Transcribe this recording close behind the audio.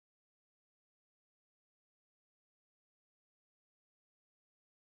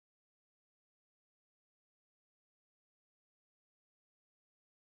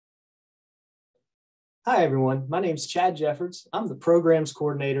Hi, everyone. My name is Chad Jeffords. I'm the programs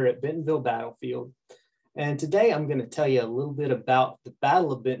coordinator at Bentonville Battlefield. And today I'm going to tell you a little bit about the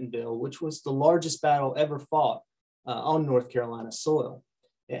Battle of Bentonville, which was the largest battle ever fought on North Carolina soil.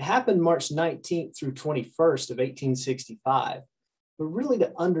 It happened March 19th through 21st of 1865. But really,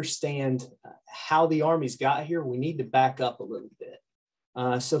 to understand how the armies got here, we need to back up a little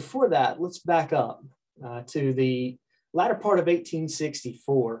bit. So for that, let's back up to the latter part of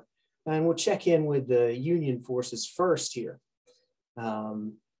 1864. And we'll check in with the Union forces first here.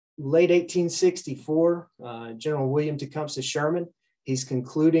 Late 1864, General William Tecumseh Sherman, he's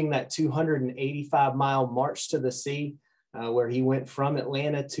concluding that 285-mile march to the sea, where he went from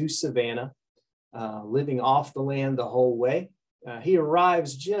Atlanta to Savannah, living off the land the whole way. He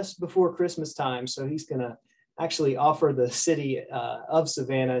arrives just before Christmas time, so he's going to actually offer the city of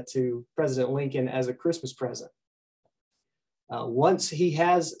Savannah to President Lincoln as a Christmas present. Once he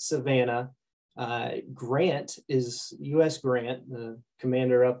has Savannah, Grant is U.S. Grant, the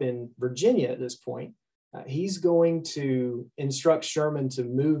commander up in Virginia at this point. He's going to instruct Sherman to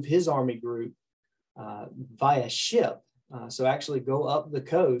move his army group via ship. So actually go up the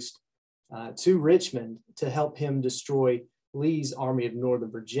coast to Richmond to help him destroy Lee's Army of Northern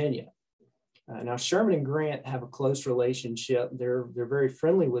Virginia. Now, Sherman and Grant have a close relationship. They're very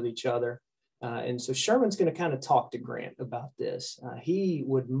friendly with each other. And so Sherman's going to kind of talk to Grant about this. He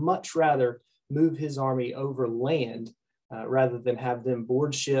would much rather move his army over land rather than have them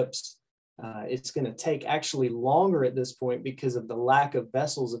board ships. It's going to take actually longer at this point because of the lack of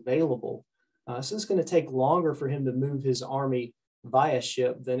vessels available. So it's going to take longer for him to move his army via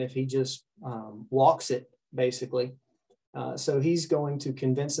ship than if he just walks it, basically. So he's going to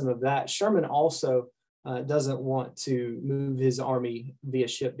convince him of that. Sherman also doesn't want to move his army via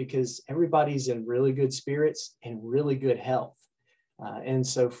ship because everybody's in really good spirits and really good health. And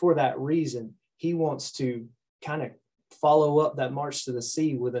so for that reason, he wants to kind of follow up that march to the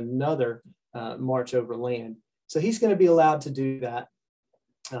sea with another march over land. So he's going to be allowed to do that.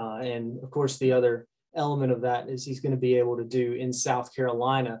 And of course, the other element of that is he's going to be able to do in South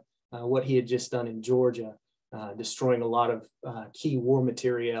Carolina what he had just done in Georgia, destroying a lot of key war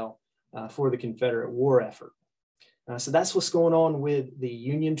material for the Confederate war effort. So that's what's going on with the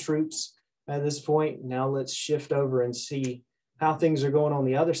Union troops at this point. Now let's shift over and see how things are going on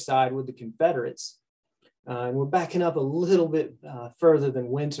the other side with the Confederates. And we're backing up a little bit further than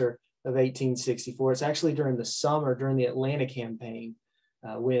winter of 1864. It's actually during the summer, during the Atlanta campaign,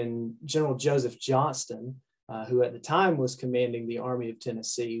 when General Joseph Johnston, who at the time was commanding the Army of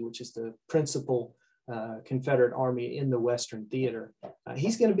Tennessee, which is the principal Confederate army in the Western Theater.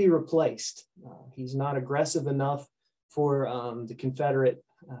 He's going to be replaced. He's not aggressive enough for the Confederate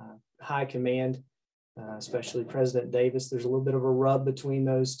high command, especially President Davis. There's a little bit of a rub between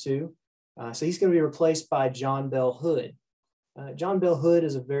those two. So he's going to be replaced by John Bell Hood. John Bell Hood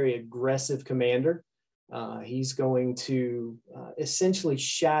is a very aggressive commander. He's going to essentially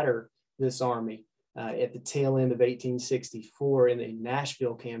shatter this army at the tail end of 1864 in the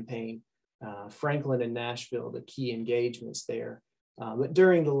Nashville campaign. Franklin and Nashville, the key engagements there. But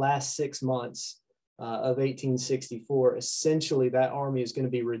during the last 6 months of 1864, essentially that army is going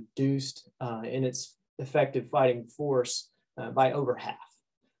to be reduced in its effective fighting force by over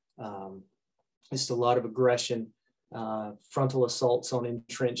half. Just a lot of aggression, frontal assaults on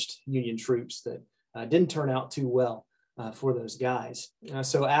entrenched Union troops that didn't turn out too well for those guys.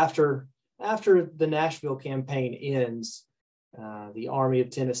 So after the Nashville campaign ends, the Army of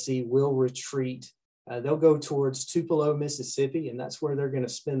Tennessee will retreat. They'll go towards Tupelo, Mississippi, and that's where they're going to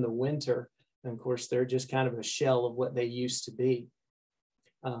spend the winter. And of course, they're just kind of a shell of what they used to be.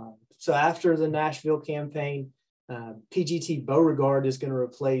 So after the Nashville campaign, PGT Beauregard is going to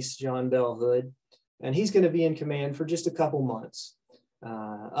replace John Bell Hood, and he's going to be in command for just a couple months,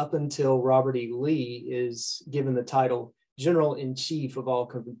 up until Robert E. Lee is given the title General-in-Chief of all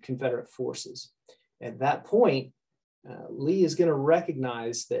Confederate forces. At that point, Lee is going to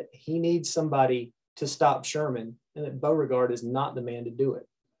recognize that he needs somebody to stop Sherman and that Beauregard is not the man to do it.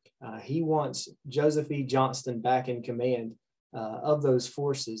 He wants Joseph E. Johnston back in command of those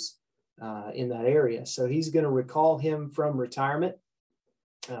forces in that area. So he's going to recall him from retirement.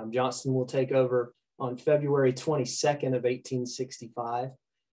 Johnston will take over on February 22nd of 1865.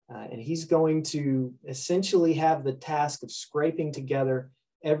 And he's going to essentially have the task of scraping together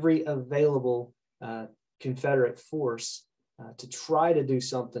every available Confederate force to try to do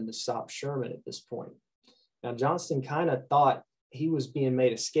something to stop Sherman at this point. Now, Johnston kind of thought he was being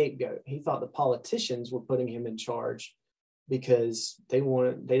made a scapegoat. He thought the politicians were putting him in charge because they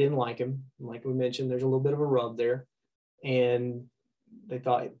didn't like him. Like we mentioned, there's a little bit of a rub there. And they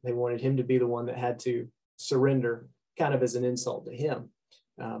thought they wanted him to be the one that had to surrender, kind of as an insult to him.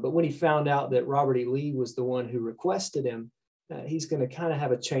 But when he found out that Robert E. Lee was the one who requested him, he's going to kind of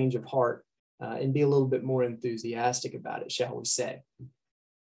have a change of heart and be a little bit more enthusiastic about it, shall we say.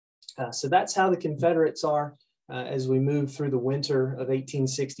 So that's how the Confederates are. As we move through the winter of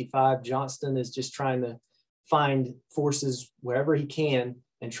 1865, Johnston is just trying to find forces wherever he can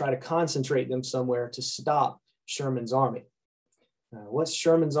and try to concentrate them somewhere to stop Sherman's army. What's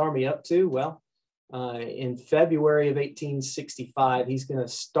Sherman's army up to? Well, in February of 1865, he's going to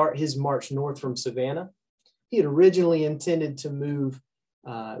start his march north from Savannah. He had originally intended to move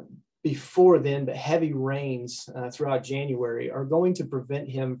before then, but heavy rains throughout January are going to prevent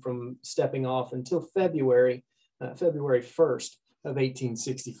him from stepping off until February 1st of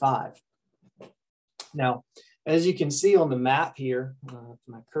 1865. Now, as you can see on the map here,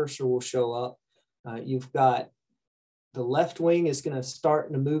 my cursor will show up, you've got the left wing is going to start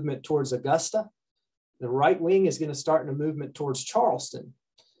in a movement towards Augusta. The right wing is going to start in a movement towards Charleston.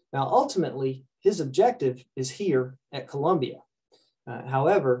 Now, ultimately, his objective is here at Columbia.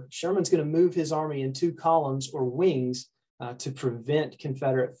 However, Sherman's going to move his army in two columns or wings to prevent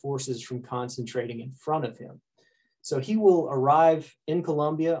Confederate forces from concentrating in front of him. So he will arrive in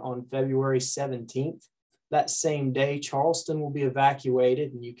Columbia on February 17th. That same day, Charleston will be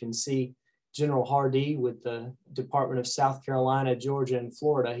evacuated, and you can see General Hardee with the Department of South Carolina, Georgia, and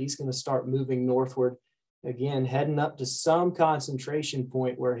Florida. He's going to start moving northward, again, heading up to some concentration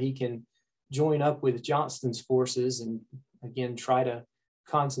point where he can join up with Johnston's forces and, again, try to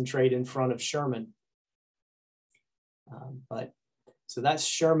concentrate in front of Sherman. So that's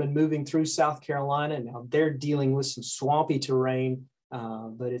Sherman moving through South Carolina. Now they're dealing with some swampy terrain,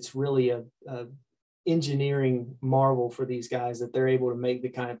 but it's really a engineering marvel for these guys that they're able to make the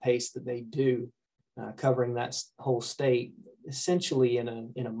kind of pace that they do, covering that whole state essentially in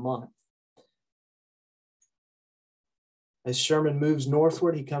a month. As Sherman moves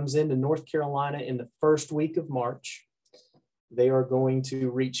northward, he comes into North Carolina in the first week of March. They are going to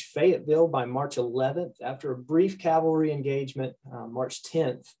reach Fayetteville by March 11th after a brief cavalry engagement March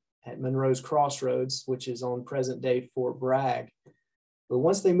 10th at Monroe's Crossroads, which is on present-day Fort Bragg. But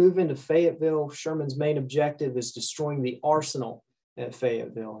once they move into Fayetteville, Sherman's main objective is destroying the arsenal at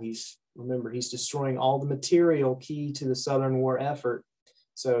Fayetteville. Remember, he's destroying all the material key to the Southern War effort.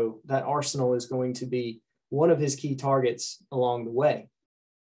 So that arsenal is going to be one of his key targets along the way.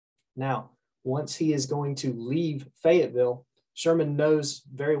 Now, once he is going to leave Fayetteville, Sherman knows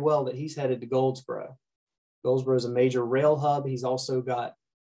very well that he's headed to Goldsboro. Goldsboro is a major rail hub. He's also got,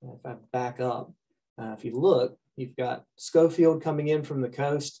 if I back up, if you look, you've got Schofield coming in from the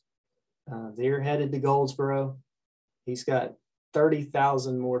coast. They're headed to Goldsboro. He's got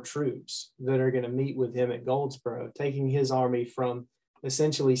 30,000 more troops that are going to meet with him at Goldsboro, taking his army from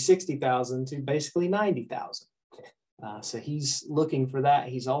essentially 60,000 to basically 90,000. So he's looking for that.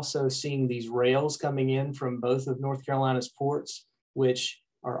 He's also seeing these rails coming in from both of North Carolina's ports, which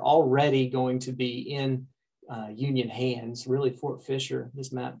are already going to be in Union hands. Really, Fort Fisher,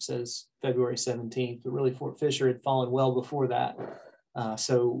 this map says February 17th, but really Fort Fisher had fallen well before that.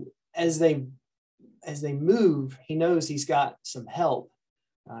 So as they move, he knows he's got some help,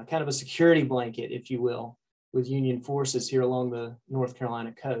 kind of a security blanket, if you will, with Union forces here along the North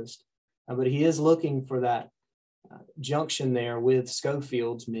Carolina coast. But he is looking for that junction there with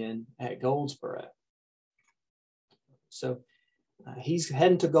Schofield's men at Goldsboro. So he's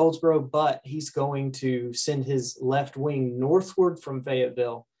heading to Goldsboro, but he's going to send his left wing northward from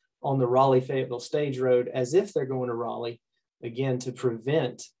Fayetteville on the Raleigh-Fayetteville Stage Road as if they're going to Raleigh, again, to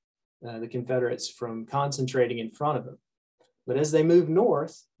prevent the Confederates from concentrating in front of them. But as they move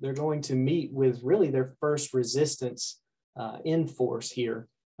north, they're going to meet with really their first resistance in force here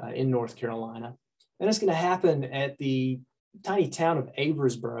in North Carolina. And it's going to happen at the tiny town of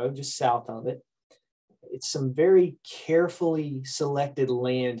Averysboro, just south of it. It's some very carefully selected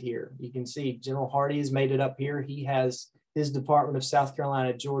land here. You can see General Hardee has made it up here. He has his Department of South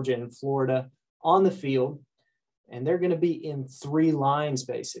Carolina, Georgia, and Florida on the field. And they're going to be in three lines,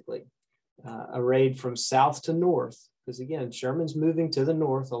 basically, arrayed from south to north. Because again, Sherman's moving to the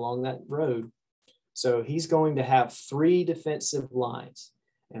north along that road. So he's going to have three defensive lines.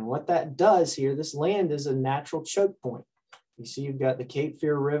 And what that does here, this land is a natural choke point. You see you've got the Cape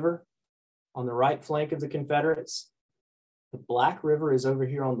Fear River on the right flank of the Confederates. The Black River is over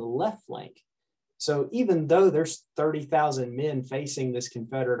here on the left flank. So even though there's 30,000 men facing this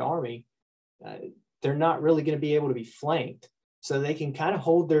Confederate army, they're not really going to be able to be flanked. So they can kind of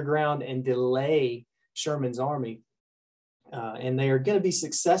hold their ground and delay Sherman's army. And they are going to be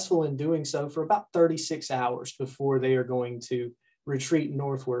successful in doing so for about 36 hours before they are going to retreat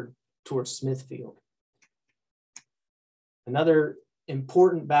northward towards Smithfield. Another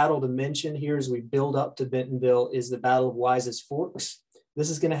important battle to mention here as we build up to Bentonville is the Battle of Wise's Forks. This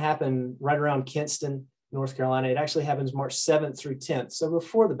is going to happen right around Kinston, North Carolina. It actually happens March 7th through 10th, so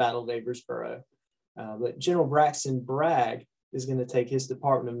before the Battle of Aversboro. But General Braxton Bragg is going to take his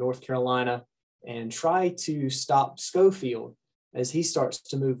Department of North Carolina and try to stop Schofield as he starts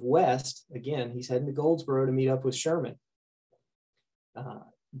to move west. Again, he's heading to Goldsboro to meet up with Sherman.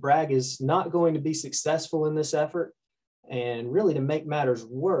 Bragg is not going to be successful in this effort. And really, to make matters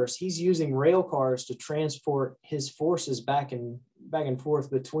worse, he's using rail cars to transport his forces back and forth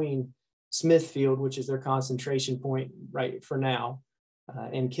between Smithfield, which is their concentration point right for now,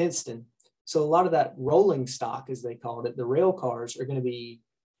 and Kinston. So a lot of that rolling stock, as they called it, the rail cars are going to be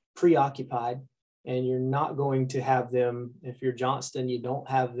preoccupied, and you're not going to have them, if you're Johnston, you don't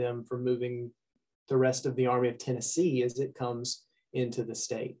have them for moving the rest of the Army of Tennessee as it comes into the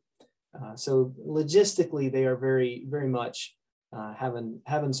state. So logistically, they are very, very much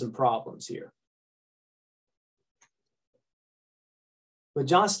having some problems here. But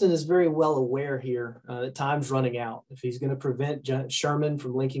Johnston is very well aware here that time's running out. If he's going to prevent Sherman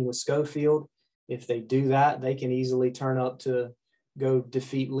from linking with Schofield, if they do that, they can easily turn up to go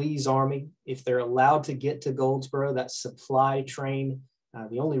defeat Lee's army. If they're allowed to get to Goldsboro, that supply train,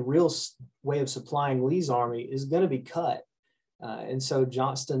 the only real way of supplying Lee's army is going to be cut. And so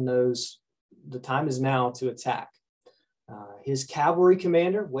Johnston knows the time is now to attack. His cavalry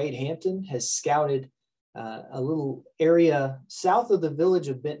commander, Wade Hampton, has scouted a little area south of the village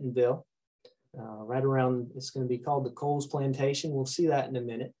of Bentonville, right around, it's going to be called the Coles Plantation. We'll see that in a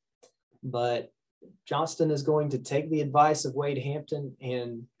minute. But Johnston is going to take the advice of Wade Hampton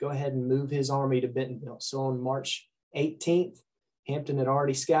and go ahead and move his army to Bentonville. So on March 18th, Hampton had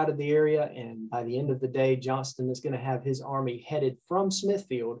already scouted the area, and by the end of the day, Johnston is going to have his army headed from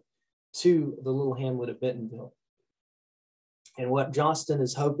Smithfield to the little hamlet of Bentonville. And what Johnston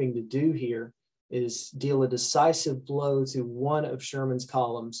is hoping to do here is deal a decisive blow to one of Sherman's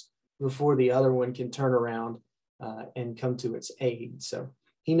columns before the other one can turn around and come to its aid. So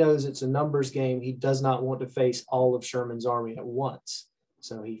he knows it's a numbers game. He does not want to face all of Sherman's army at once.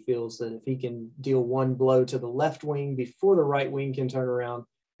 So he feels that if he can deal one blow to the left wing before the right wing can turn around,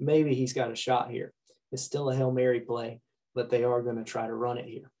 maybe he's got a shot here. It's still a Hail Mary play, but they are going to try to run it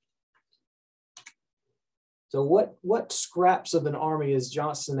here. So what scraps of an army is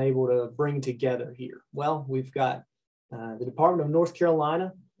Johnston able to bring together here? Well, we've got the Department of North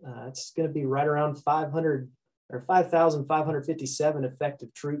Carolina. It's going to be right around 5,557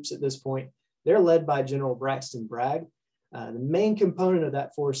 effective troops at this point. They're led by General Braxton Bragg. The main component of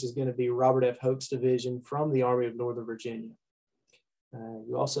that force is going to be Robert F. Hoke's division from the Army of Northern Virginia.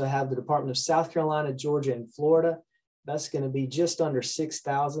 You also have the Department of South Carolina, Georgia, and Florida. That's going to be just under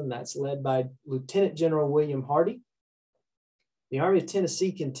 6,000. That's led by Lieutenant General William Hardee. The Army of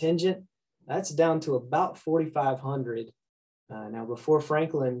Tennessee contingent, that's down to about 4,500. Now, before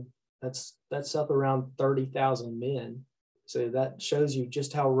Franklin, that's up around 30,000 men. So that shows you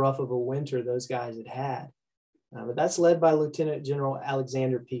just how rough of a winter those guys had had. But that's led by Lieutenant General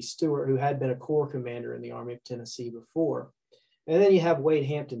Alexander P. Stewart, who had been a corps commander in the Army of Tennessee before. And then you have Wade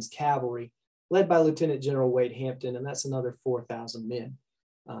Hampton's cavalry, led by Lieutenant General Wade Hampton, and that's another 4,000 men.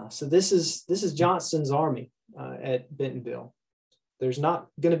 So this is Johnston's army at Bentonville. There's not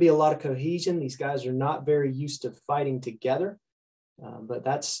going to be a lot of cohesion. These guys are not very used to fighting together, but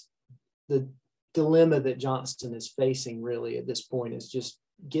that's the dilemma that Johnston is facing really at this point, is just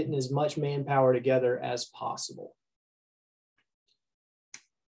getting as much manpower together as possible.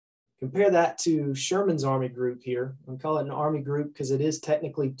 Compare that to Sherman's army group here. I call it an army group because it is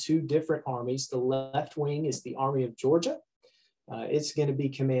technically two different armies. The left wing is the Army of Georgia. It's going to be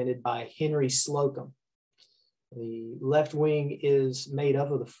commanded by Henry Slocum. The left wing is made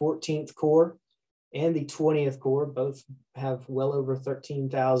up of the 14th Corps and the 20th Corps. Both have well over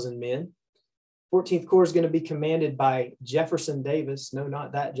 13,000 men. 14th Corps is going to be commanded by Jefferson Davis. No,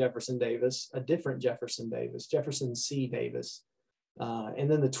 not that Jefferson Davis, a different Jefferson Davis, Jefferson C. Davis.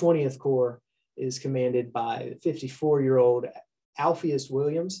 And then the 20th Corps is commanded by 54-year-old Alpheus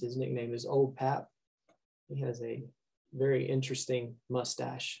Williams. His nickname is Old Pap. He has a very interesting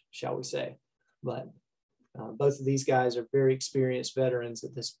mustache, shall we say. But both of these guys are very experienced veterans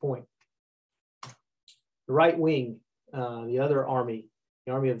at this point. The right wing, the other army,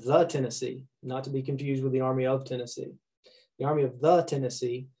 the Army of the Tennessee, not to be confused with the Army of Tennessee. The Army of the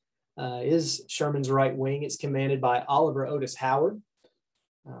Tennessee is Sherman's right wing. It's commanded by Oliver Otis Howard.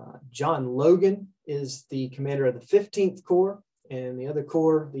 John Logan is the commander of the 15th Corps, and the other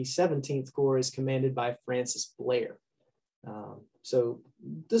corps, the 17th Corps, is commanded by Francis Blair. So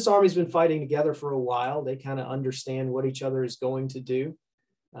this army's been fighting together for a while. They kind of understand what each other is going to do.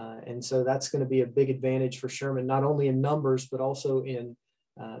 And so that's going to be a big advantage for Sherman, not only in numbers, but also in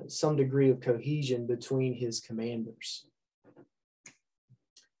some degree of cohesion between his commanders.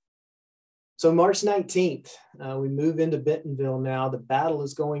 So March 19th, we move into Bentonville now. The battle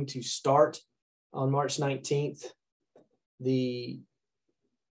is going to start on March 19th,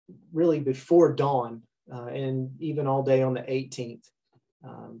 really before dawn, and even all day on the 18th.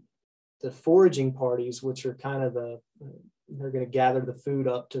 The foraging parties, which are kind of they're going to gather the food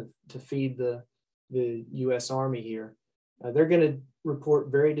up to feed the U.S. Army here. They're going to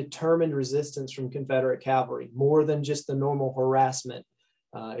report very determined resistance from Confederate cavalry, more than just the normal harassment.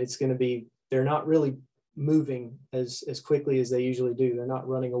 It's going to be, they're not really moving as quickly as they usually do. They're not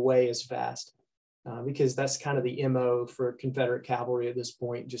running away as fast because that's kind of the MO for Confederate cavalry at this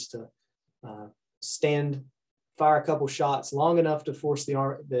point, just to stand, fire a couple shots long enough to force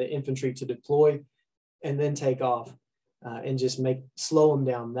the infantry to deploy and then take off and just slow them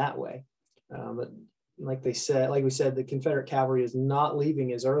down that way. But like we said, the Confederate cavalry is not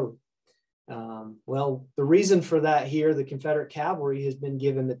leaving as early. Well, the reason for that here, the Confederate cavalry has been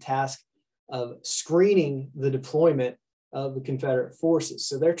given the task of screening the deployment of the Confederate forces.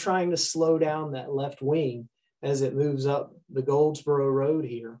 So they're trying to slow down that left wing as it moves up the Goldsboro Road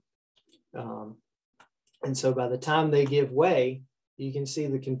here. And so by the time they give way, you can see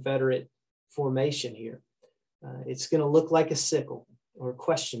the Confederate formation here. It's going to look like a sickle or a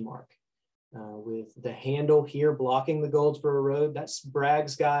question mark with the handle here blocking the Goldsboro Road. That's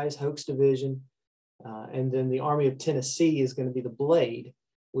Bragg's guys, Hoke's division. And then the Army of Tennessee is going to be the blade,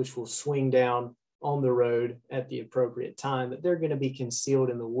 which will swing down on the road at the appropriate time. But they're going to be concealed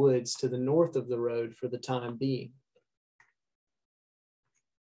in the woods to the north of the road for the time being.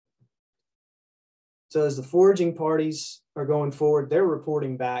 So as the foraging parties are going forward, they're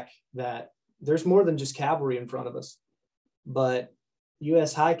reporting back that there's more than just cavalry in front of us, but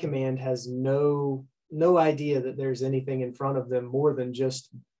U.S. High Command has no idea that there's anything in front of them more than just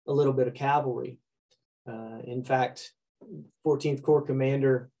a little bit of cavalry. In fact, 14th Corps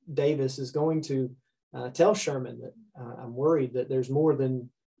Commander Davis is going to tell Sherman that I'm worried that there's more than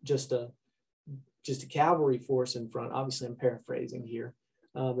just a cavalry force in front. Obviously, I'm paraphrasing here.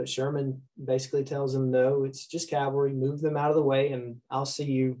 But Sherman basically tells him, no, it's just cavalry, move them out of the way, and I'll see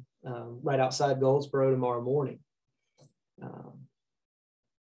you right outside Goldsboro tomorrow morning.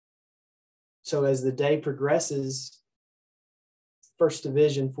 So as the day progresses, 1st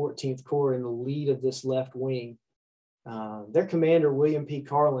Division, 14th Corps in the lead of this left wing, their commander, William P.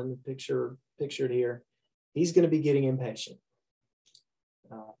 Carlin, pictured here, he's going to be getting impatient.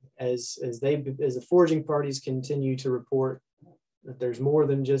 As the foraging parties continue to report that there's more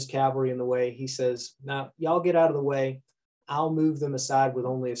than just cavalry in the way, he says, now y'all get out of the way. I'll move them aside with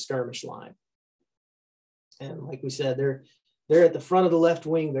only a skirmish line. And like we said, they're at the front of the left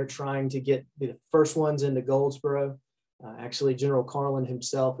wing. They're trying to be the first ones into Goldsboro. Actually, General Carlin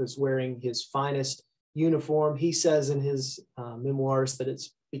himself is wearing his finest uniform. He says in his memoirs that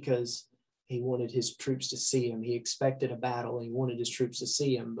it's because he wanted his troops to see him. He expected a battle. He wanted his troops to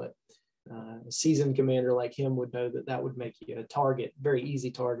see him, but a seasoned commander like him would know that that would make you a target, very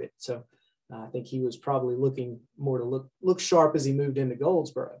easy target. So I think he was probably looking more to look sharp as he moved into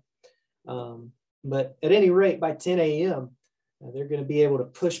Goldsboro. But at any rate, by 10 a.m., they're going to be able to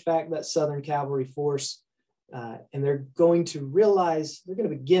push back that Southern cavalry force, and they're going to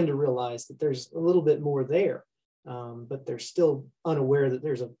begin to realize that there's a little bit more there, but they're still unaware that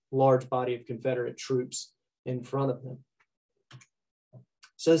there's a large body of Confederate troops in front of them.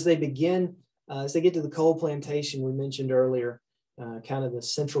 So as they get to the coal plantation we mentioned earlier, kind of the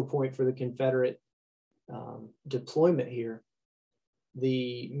central point for the Confederate deployment here,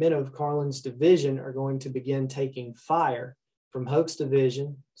 the men of Carlin's division are going to begin taking fire from Hoke's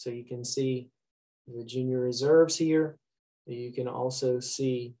division. So you can see the junior reserves here. You can also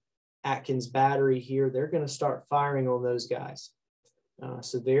see Atkins battery here. They're going to start firing on those guys.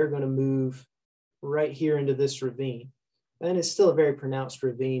 So they're going to move right here into this ravine. And it's still a very pronounced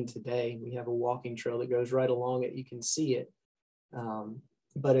ravine today. We have a walking trail that goes right along it. You can see it.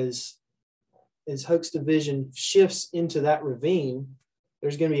 But as Hoke's division shifts into that ravine,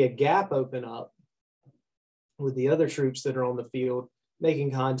 there's going to be a gap open up with the other troops that are on the field,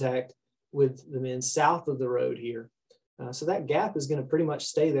 making contact with the men south of the road here. So that gap is going to pretty much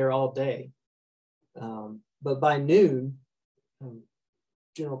stay there all day. But by noon,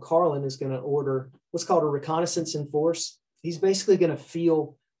 General Carlin is going to order what's called a reconnaissance in force. He's basically going to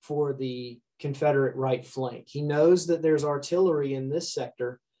feel for the Confederate right flank. He knows that there's artillery in this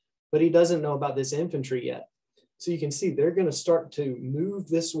sector, but he doesn't know about this infantry yet. So you can see they're going to start to move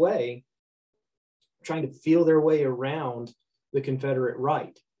this way, trying to feel their way around the Confederate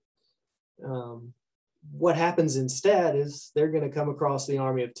right. What happens instead is they're going to come across the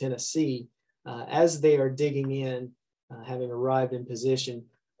Army of Tennessee as they are digging in, having arrived in position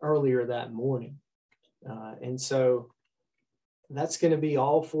earlier that morning. And so that's going to be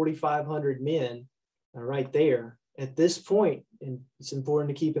all 4,500 men right there. At this point, and it's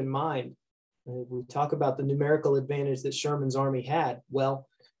important to keep in mind, we talk about the numerical advantage that Sherman's army had. Well,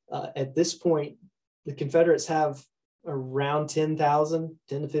 at this point, the Confederates have around 10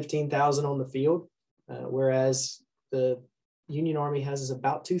 to 15,000 on the field, whereas the Union Army has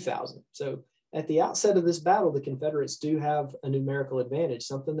about 2,000. So at the outset of this battle, the Confederates do have a numerical advantage,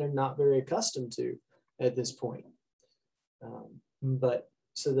 something they're not very accustomed to at this point. But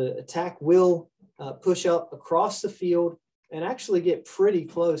so the attack will push up across the field and actually get pretty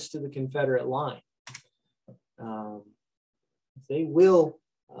close to the Confederate line. They will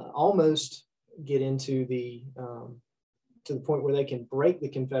almost get into the to the point where they can break the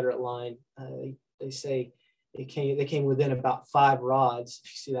Confederate line. They say they came within about 5 rods.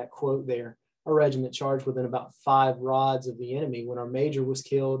 If you see that quote there, our regiment charged within about 5 rods of the enemy when our major was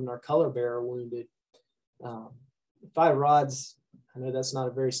killed and our color bearer wounded. 5 rods, I know that's not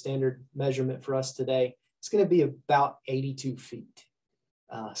a very standard measurement for us today. It's going to be about 82 feet.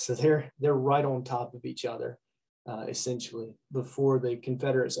 So they're right on top of each other, essentially. Before the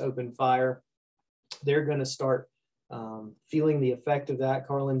Confederates open fire, they're going to start feeling the effect of that.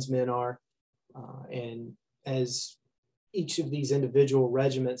 Carlin's men are. And as each of these individual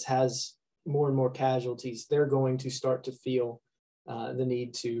regiments has more and more casualties, they're going to start to feel the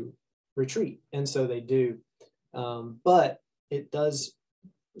need to retreat. And so they do. But it does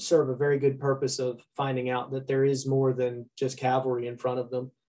serve a very good purpose of finding out that there is more than just cavalry in front of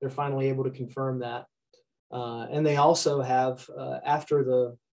them. They're finally able to confirm that. And they also have, after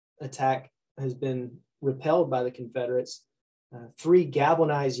the attack has been repelled by the Confederates, 3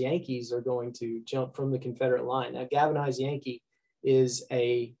 galvanized Yankees are going to jump from the Confederate line. Now, galvanized Yankee is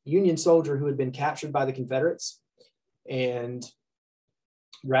a Union soldier who had been captured by the Confederates, and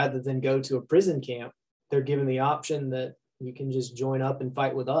rather than go to a prison camp, they're given the option that you can just join up and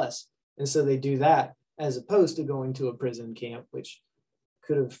fight with us. And so they do that as opposed to going to a prison camp, which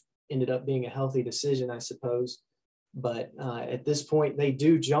could have ended up being a healthy decision, I suppose. But at this point, they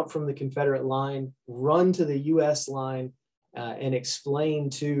do jump from the Confederate line, run to the U.S. line, and explain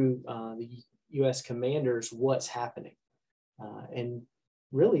to the U.S. commanders what's happening. And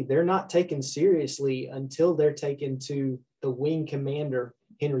really, they're not taken seriously until they're taken to the wing commander,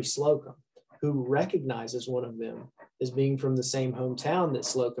 Henry Slocum, who recognizes one of them as being from the same hometown that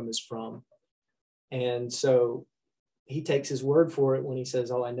Slocum is from. And so he takes his word for it when he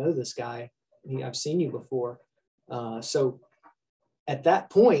says, "Oh, I know this guy. I've seen you before." So at that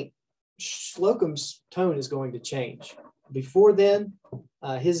point, Slocum's tone is going to change. Before then,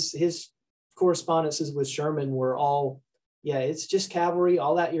 his correspondences with Sherman were all, "Yeah, it's just cavalry.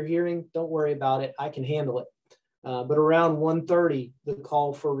 All that you're hearing, don't worry about it. I can handle it." But around 1:30, the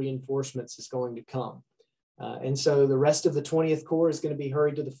call for reinforcements is going to come. And so the rest of the 20th Corps is going to be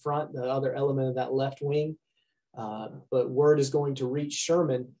hurried to the front, the other element of that left wing. But word is going to reach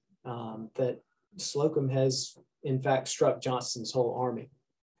Sherman that Slocum has, in fact, struck Johnston's whole army.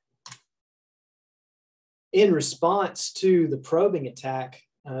 In response to the probing attack,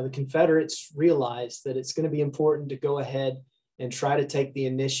 the Confederates realized that it's going to be important to go ahead and try to take the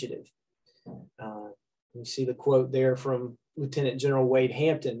initiative. You see the quote there from Lieutenant General Wade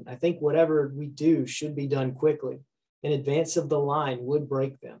Hampton: "I think whatever we do should be done quickly. In advance of the line would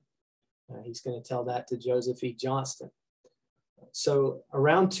break them." He's going to tell that to Joseph E. Johnston. So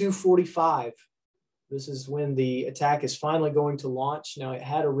around 2:45, this is when the attack is finally going to launch. Now, it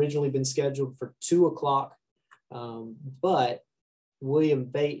had originally been scheduled for 2 o'clock, but William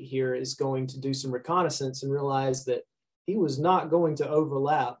Bate here is going to do some reconnaissance and realize that he was not going to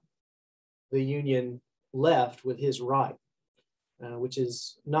overlap the Union left with his right, which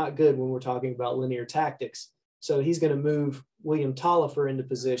is not good when we're talking about linear tactics. So he's going to move William Taliaferro into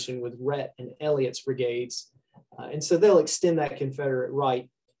position with Rhett and Elliott's brigades. And so they'll extend that Confederate right.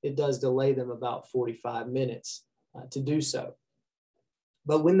 It does delay them about 45 minutes to do so.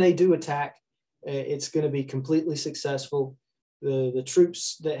 But when they do attack, it's going to be completely successful. The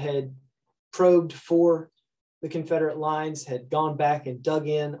troops that had probed for the Confederate lines had gone back and dug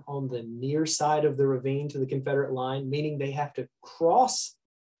in on the near side of the ravine to the Confederate line, meaning they have to cross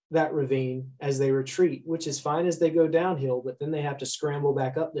that ravine as they retreat, which is fine as they go downhill, but then they have to scramble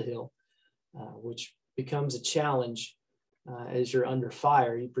back up the hill, which becomes a challenge as you're under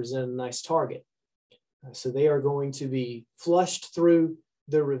fire. You present a nice target. So they are going to be flushed through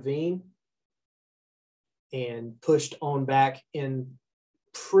the ravine and pushed on back in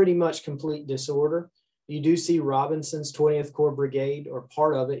pretty much complete disorder. You do see Robinson's 20th Corps Brigade, or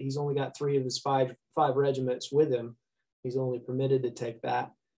part of it. He's only got 3 of his five regiments with him. He's only permitted to take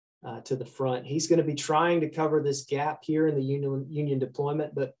that to the front. He's going to be trying to cover this gap here in the Union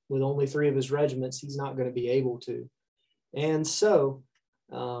deployment, but with only 3 of his regiments, he's not going to be able to. And so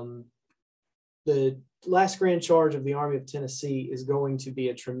the last grand charge of the Army of Tennessee is going to be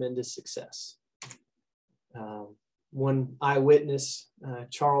a tremendous success. One eyewitness,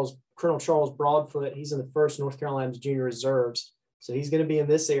 Colonel Charles Broadfoot, he's in the 1st North Carolina Junior Reserves. So he's going to be in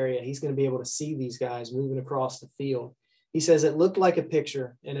this area. He's going to be able to see these guys moving across the field. He says it looked like a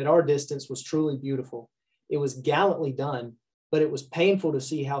picture, and at our distance was truly beautiful. It was gallantly done, but it was painful to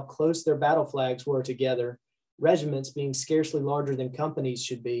see how close their battle flags were together, regiments being scarcely larger than companies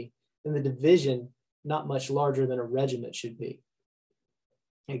should be, and the division not much larger than a regiment should be.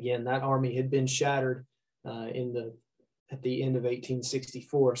 Again, that army had been shattered at the end of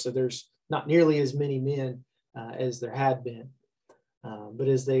 1864, so there's not nearly as many men as there had been. But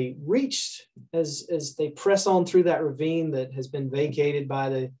as they press on through that ravine that has been vacated by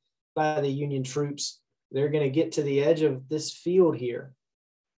the Union troops, they're going to get to the edge of this field here.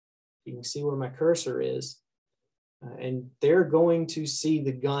 You can see where my cursor is. And they're going to see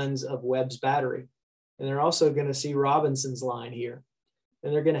the guns of Webb's battery. And they're also going to see Robinson's line here.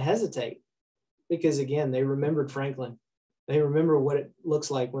 And they're going to hesitate because, again, they remembered Franklin. They remember what it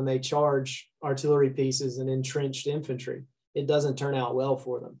looks like when they charge artillery pieces and entrenched infantry. It doesn't turn out well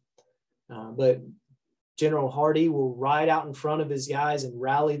for them. But General Hardee will ride out in front of his guys and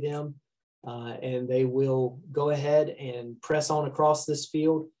rally them, and they will go ahead and press on across this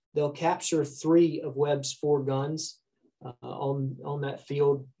field. They'll capture 3 of Webb's 4 guns on that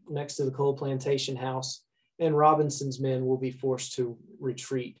field next to the coal plantation house, and Robinson's men will be forced to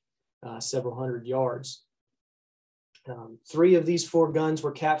retreat several hundred yards. 3 of these 4 guns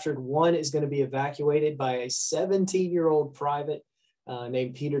were captured. 1 is going to be evacuated by a 17-year-old private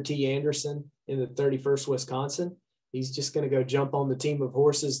named Peter T. Anderson in the 31st Wisconsin. He's just going to go jump on the team of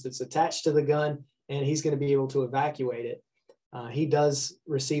horses that's attached to the gun, and he's going to be able to evacuate it. He does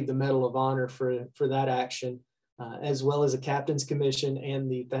receive the Medal of Honor for that action, as well as a captain's commission and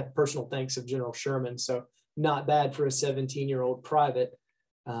the personal thanks of General Sherman. So not bad for a 17-year-old private,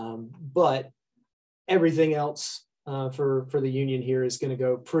 but everything else for the Union here is going to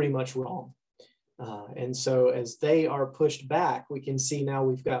go pretty much wrong. And so as they are pushed back, we can see now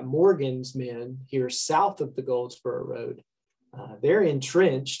we've got Morgan's men here south of the Goldsboro Road. They're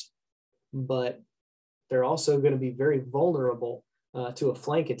entrenched, but they're also going to be very vulnerable to a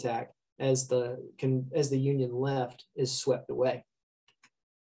flank attack as the Union left is swept away.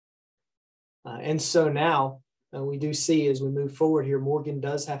 And so now we do see as we move forward here, Morgan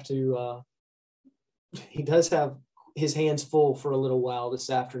does have to, he does have his hands full for a little while this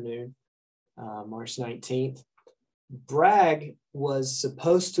afternoon, March 19th. Bragg was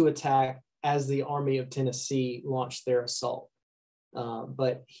supposed to attack as the Army of Tennessee launched their assault,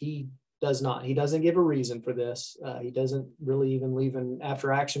 but he does not. He doesn't give a reason for this. He doesn't really even leave an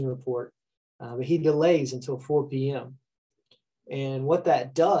after action report, but he delays until 4 p.m. And what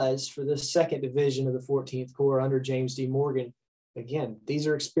that does for the 2nd Division of the 14th Corps under James D. Morgan, again, these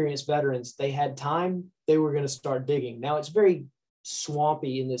are experienced veterans. They had time. They were going to start digging. Now it's very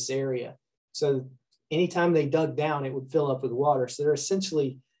swampy in this area. So anytime they dug down, it would fill up with water. So they're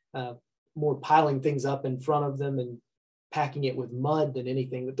essentially more piling things up in front of them and packing it with mud than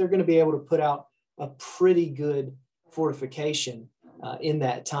anything, but they're going to be able to put out a pretty good fortification in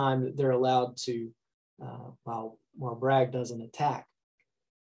that time that they're allowed to while Bragg doesn't attack.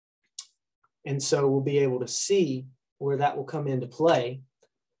 And so we'll be able to see where that will come into play.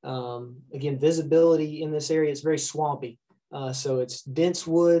 Again, visibility in this area is very swampy. So it's dense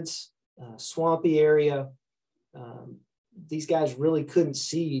woods, swampy area. These guys really couldn't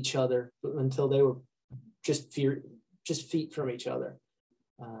see each other until they were just feet from each other.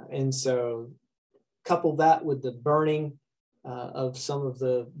 And so couple that with the burning of some of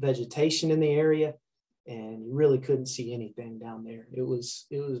the vegetation in the area, and you really couldn't see anything down there. It was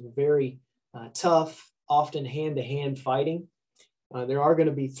very tough, often hand-to-hand fighting. There are going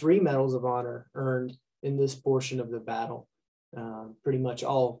to be 3 medals of honor earned in this portion of the battle, pretty much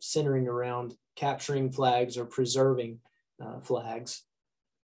all centering around capturing flags or preserving flags.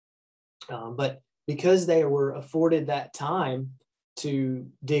 But because they were afforded that time to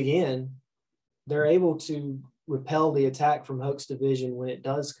dig in, they're able to repel the attack from Hoke's division when it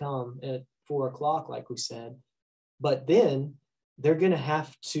does come at 4 o'clock, like we said. But then they're going to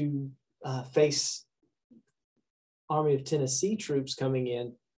have to face Army of Tennessee troops coming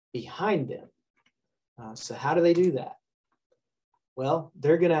in behind them. So how do they do that? Well,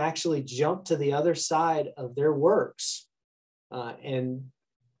 they're going to actually jump to the other side of their works and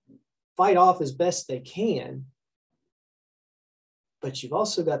fight off as best they can. But you've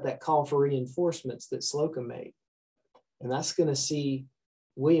also got that call for reinforcements that Slocum made. And that's going to see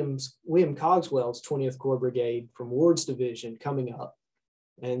William Cogswell's 20th Corps Brigade from Ward's division coming up.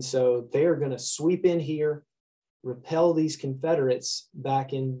 And so they are going to sweep in here, repel these Confederates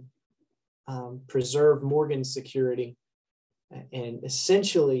back in, preserve Morgan's security. And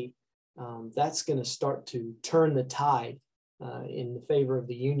essentially, that's going to start to turn the tide in the favor of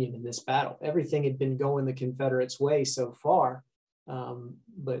the Union in this battle. Everything had been going the Confederates' way so far,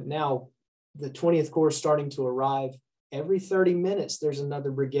 but now the 20th Corps is starting to arrive. Every 30 minutes, there's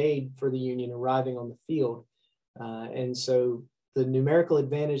another brigade for the Union arriving on the field. And so the numerical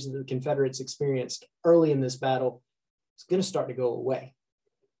advantage that the Confederates experienced early in this battle is going to start to go away.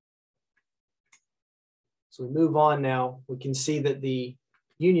 So we move on now. We can see that the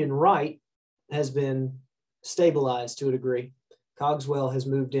Union right has been stabilized to a degree. Cogswell has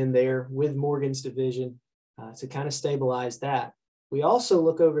moved in there with Morgan's division to kind of stabilize that. We also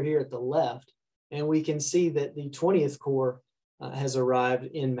look over here at the left, and we can see that the 20th Corps has arrived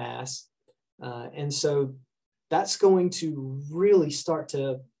en masse. And so that's going to really start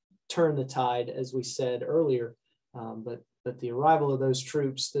to turn the tide, as we said earlier. But the arrival of those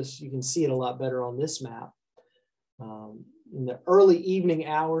troops, you can see it a lot better on this map. In the early evening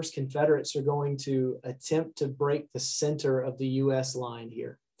hours, Confederates are going to attempt to break the center of the U.S. line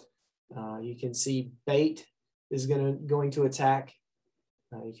here. You can see Bate is going to attack.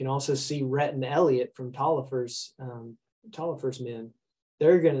 You can also see Rhett and Elliott from Taliafer's men.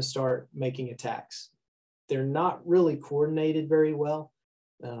 They're going to start making attacks. They're not really coordinated very well,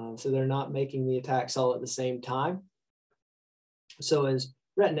 so they're not making the attacks all at the same time. So as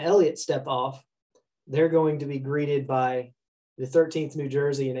Rhett and Elliott step off, they're going to be greeted by the 13th New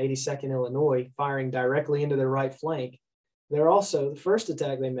Jersey and 82nd Illinois firing directly into their right flank. They're also, the first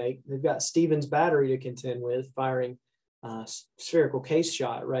attack they make, they've got Stevens Battery to contend with, firing spherical case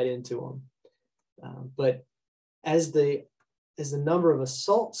shot right into them. But as the number of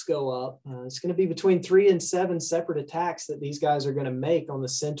assaults go up, it's going to be between 3 and 7 separate attacks that these guys are going to make on the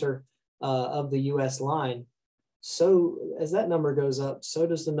center of the U.S. line. So as that number goes up, so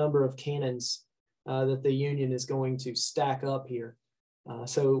does the number of cannons that the Union is going to stack up here.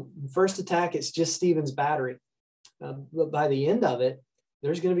 So first attack, it's just Stevens Battery. But by the end of it,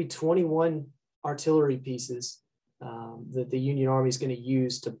 there's going to be 21 artillery pieces that the Union Army is going to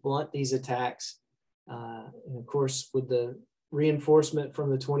use to blunt these attacks. And of course, with the reinforcement from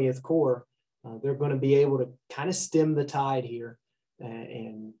the 20th Corps, they're going to be able to kind of stem the tide here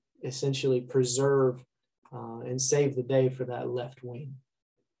and essentially preserve and save the day for that left wing.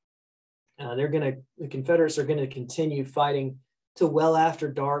 The Confederates are going to continue fighting till well after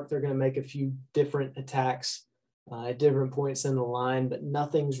dark. They're going to make a few different attacks at different points in the line, but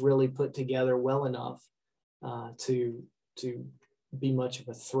nothing's really put together well enough to be much of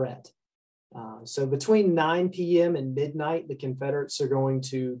a threat. So between 9 p.m. and midnight, the Confederates are going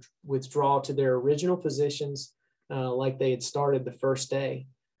to withdraw to their original positions like they had started the first day.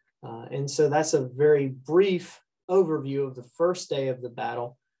 And so that's a very brief overview of the first day of the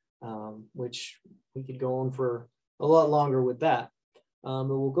battle, which we could go on for a lot longer with that. But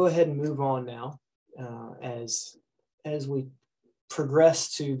we'll go ahead and move on now as we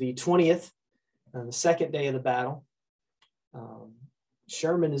progress to the 20th, the second day of the battle.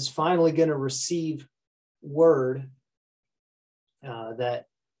 Sherman is finally going to receive word that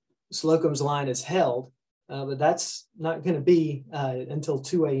Slocum's line is held, but that's not going to be until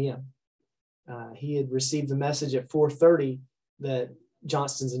 2 a.m. He had received the message at 4:30 that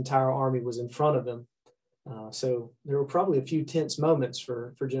Johnston's entire army was in front of him. So there were probably a few tense moments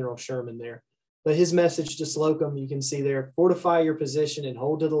for General Sherman there. But his message to Slocum, you can see there: fortify your position and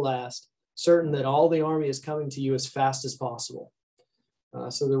hold to the last, certain that all the army is coming to you as fast as possible.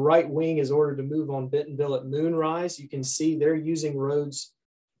 So the right wing is ordered to move on Bentonville at moonrise. You can see they're using roads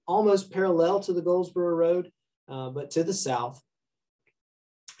almost parallel to the Goldsboro Road, but to the south.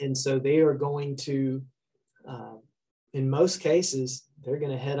 And so they are going to, in most cases, they're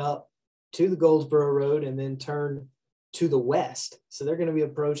going to head up to the Goldsboro Road and then turn to the west. So they're going to be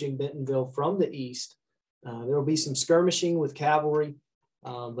approaching Bentonville from the east. There will be some skirmishing with cavalry,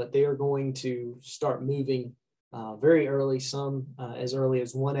 but they are going to start moving very early. Some as early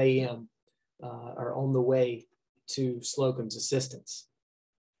as 1 a.m. Are on the way to Slocum's assistance.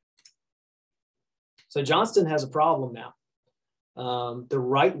 So Johnston has a problem now. The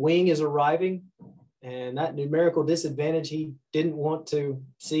right wing is arriving. And that numerical disadvantage he didn't want to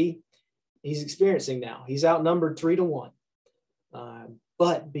see, he's experiencing now. He's outnumbered 3-1.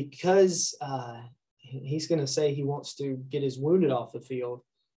 But because he's going to say he wants to get his wounded off the field,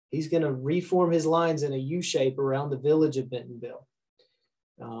 he's going to reform his lines in a U shape around the village of Bentonville.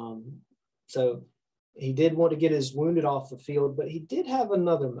 So he did want to get his wounded off the field, but he did have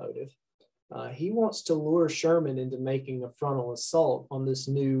another motive. He wants to lure Sherman into making a frontal assault on this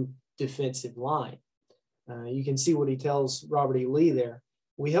new defensive line. You can see what he tells Robert E. Lee there.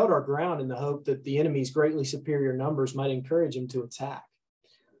 We held our ground in the hope that the enemy's greatly superior numbers might encourage him to attack.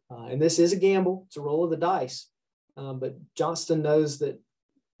 And this is a gamble, it's a roll of the dice. But Johnston knows that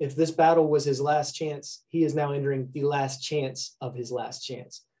if this battle was his last chance, he is now entering the last chance of his last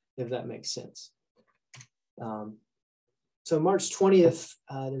chance, if that makes sense. So March 20th,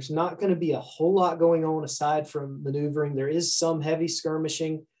 there's not going to be a whole lot going on aside from maneuvering. There is some heavy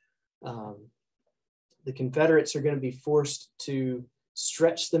skirmishing. The Confederates are going to be forced to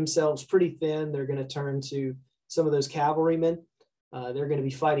stretch themselves pretty thin. They're going to turn to some of those cavalrymen. They're going to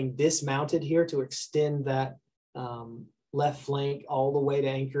be fighting dismounted here to extend that left flank all the way to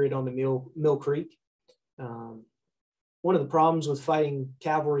anchor it on the Mill Creek. One of the problems with fighting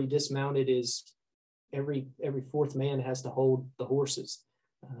cavalry dismounted is every fourth man has to hold the horses.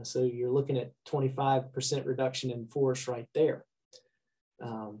 So you're looking at 25% reduction in force right there.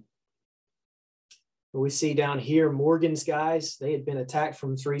 We see down here Morgan's guys, they had been attacked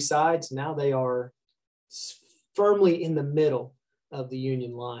from 3 sides. Now they are firmly in the middle of the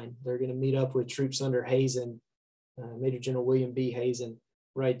Union line. They're going to meet up with troops under Hazen, Major General William B. Hazen,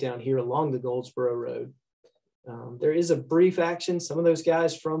 right down here along the Goldsboro Road. There is a brief action. Some of those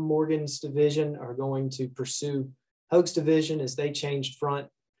guys from Morgan's division are going to pursue Hoke's division as they changed front,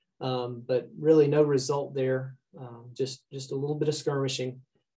 but really no result there. Just a little bit of skirmishing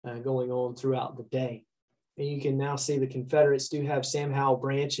going on throughout the day. And you can now see the Confederates do have Sam Howell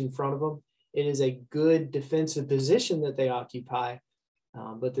Branch in front of them. It is a good defensive position that they occupy,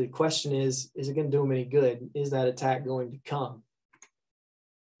 but the question is it going to do them any good? Is that attack going to come?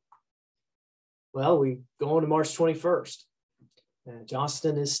 Well, we go on to March 21st.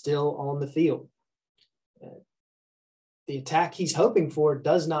 Johnston is still on the field. The attack he's hoping for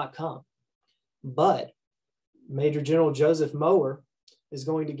does not come, but Major General Joseph Mower is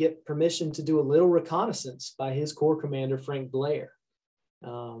going to get permission to do a little reconnaissance by his corps commander, Frank Blair.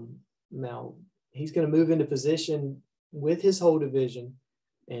 Now, he's going to move into position with his whole division,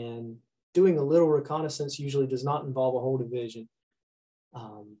 and doing a little reconnaissance usually does not involve a whole division.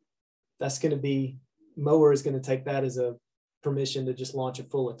 That's going to be, Mower is going to take that as a permission to just launch a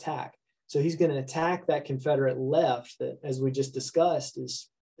full attack. So he's going to attack that Confederate left that, as we just discussed, is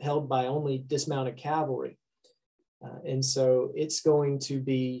held by only dismounted cavalry. And so it's going to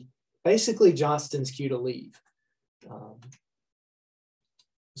be basically Johnston's cue to leave.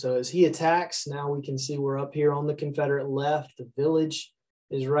 So as he attacks, now we can see we're up here on the Confederate left. The village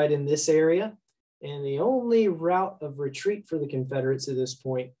is right in this area. And the only route of retreat for the Confederates at this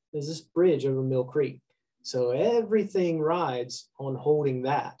point is this bridge over Mill Creek. So everything rides on holding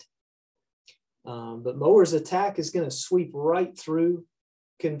that. But Mower's attack is going to sweep right through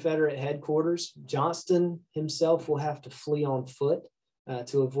Confederate headquarters. Johnston himself will have to flee on foot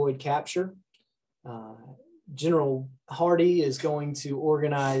to avoid capture. General Hardee is going to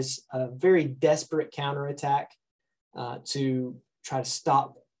organize a very desperate counterattack to try to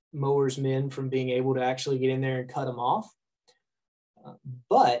stop Mower's men from being able to actually get in there and cut them off.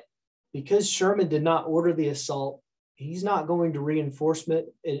 But because Sherman did not order the assault, he's not going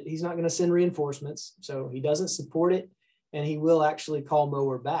to he's not going to send reinforcements, so he doesn't support it, and he will actually call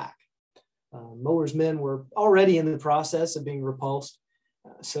Mower back. Mower's men were already in the process of being repulsed,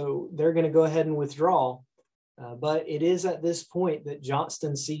 so they're going to go ahead and withdraw. But it is at this point that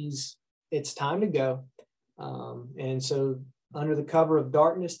Johnston sees it's time to go. And so under the cover of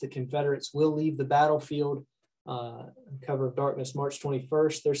darkness, the Confederates will leave the battlefield. Cover of darkness, March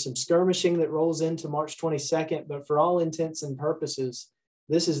 21st. There's some skirmishing that rolls into March 22nd, but for all intents and purposes,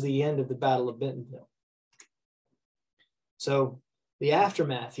 this is the end of the Battle of Bentonville. So the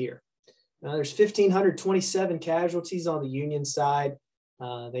aftermath here. Now there's 1,527 casualties on the Union side.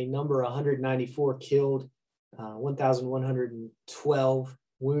 They number 194 killed, 1,112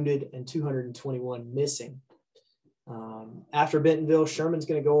 wounded, and 221 missing. After Bentonville, Sherman's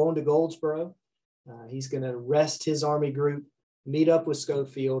going to go on to Goldsboro. He's going to rest his army group, meet up with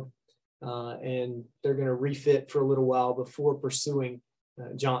Schofield, and they're going to refit for a little while before pursuing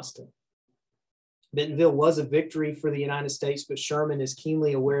Johnston. Bentonville was a victory for the United States, but Sherman is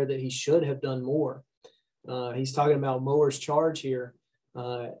keenly aware that he should have done more. He's talking about Mower's charge here.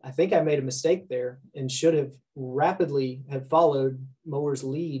 I think I made a mistake there and should have rapidly have followed Mower's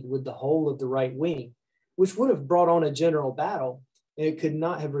lead with the whole of the right wing, which would have brought on a general battle. And it could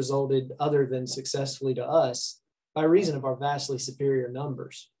not have resulted other than successfully to us by reason of our vastly superior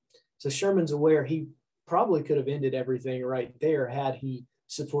numbers. So Sherman's aware he probably could have ended everything right there had he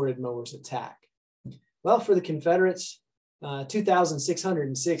supported Mower's attack. Well, for the Confederates,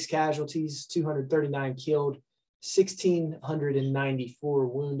 2,606 casualties, 239 killed, 1,694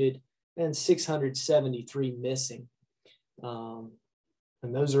 wounded, and 673 missing. And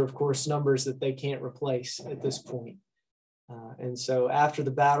those are, of course, numbers that they can't replace at this point. And so after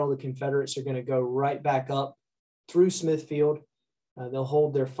the battle, the Confederates are going to go right back up through Smithfield. They'll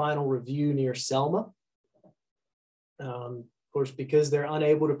hold their final review near Selma. Of course, because they're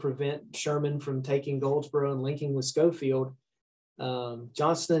unable to prevent Sherman from taking Goldsboro and linking with Schofield,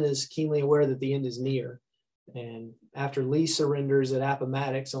 Johnston is keenly aware that the end is near. And after Lee surrenders at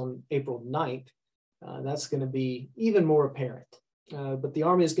Appomattox on April 9th, that's going to be even more apparent. But the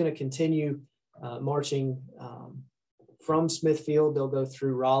Army is going to continue marching from Smithfield. They'll go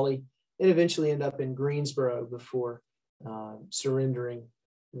through Raleigh and eventually end up in Greensboro before surrendering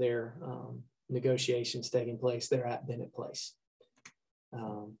their negotiations taking place there at Bennett Place.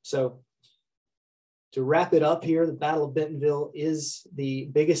 So to wrap it up here, the Battle of Bentonville is the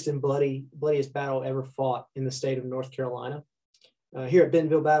biggest and bloodiest battle ever fought in the state of North Carolina. Here at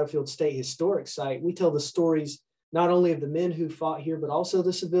Bentonville Battlefield State Historic Site, we tell the stories not only of the men who fought here, but also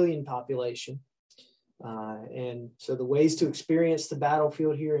the civilian population. And so the ways to experience the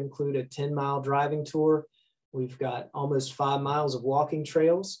battlefield here include a 10-mile driving tour. We've got almost 5 miles of walking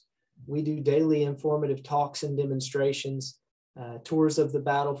trails. We do daily informative talks and demonstrations, tours of the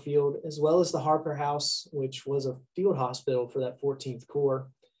battlefield, as well as the Harper House, which was a field hospital for that 14th Corps.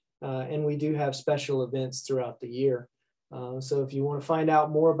 And we do have special events throughout the year. So if you want to find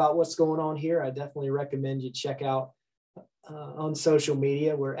out more about what's going on here, I definitely recommend you check out on social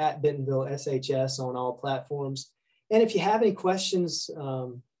media. We're at Bentonville SHS on all platforms. And if you have any questions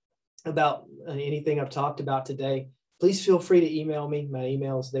about anything I've talked about today, please feel free to email me. My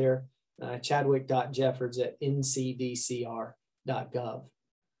email is there, chadwick.jeffords@ncdcr.gov.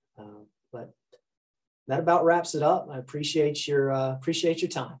 But that about wraps it up. I appreciate your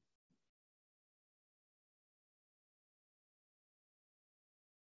time.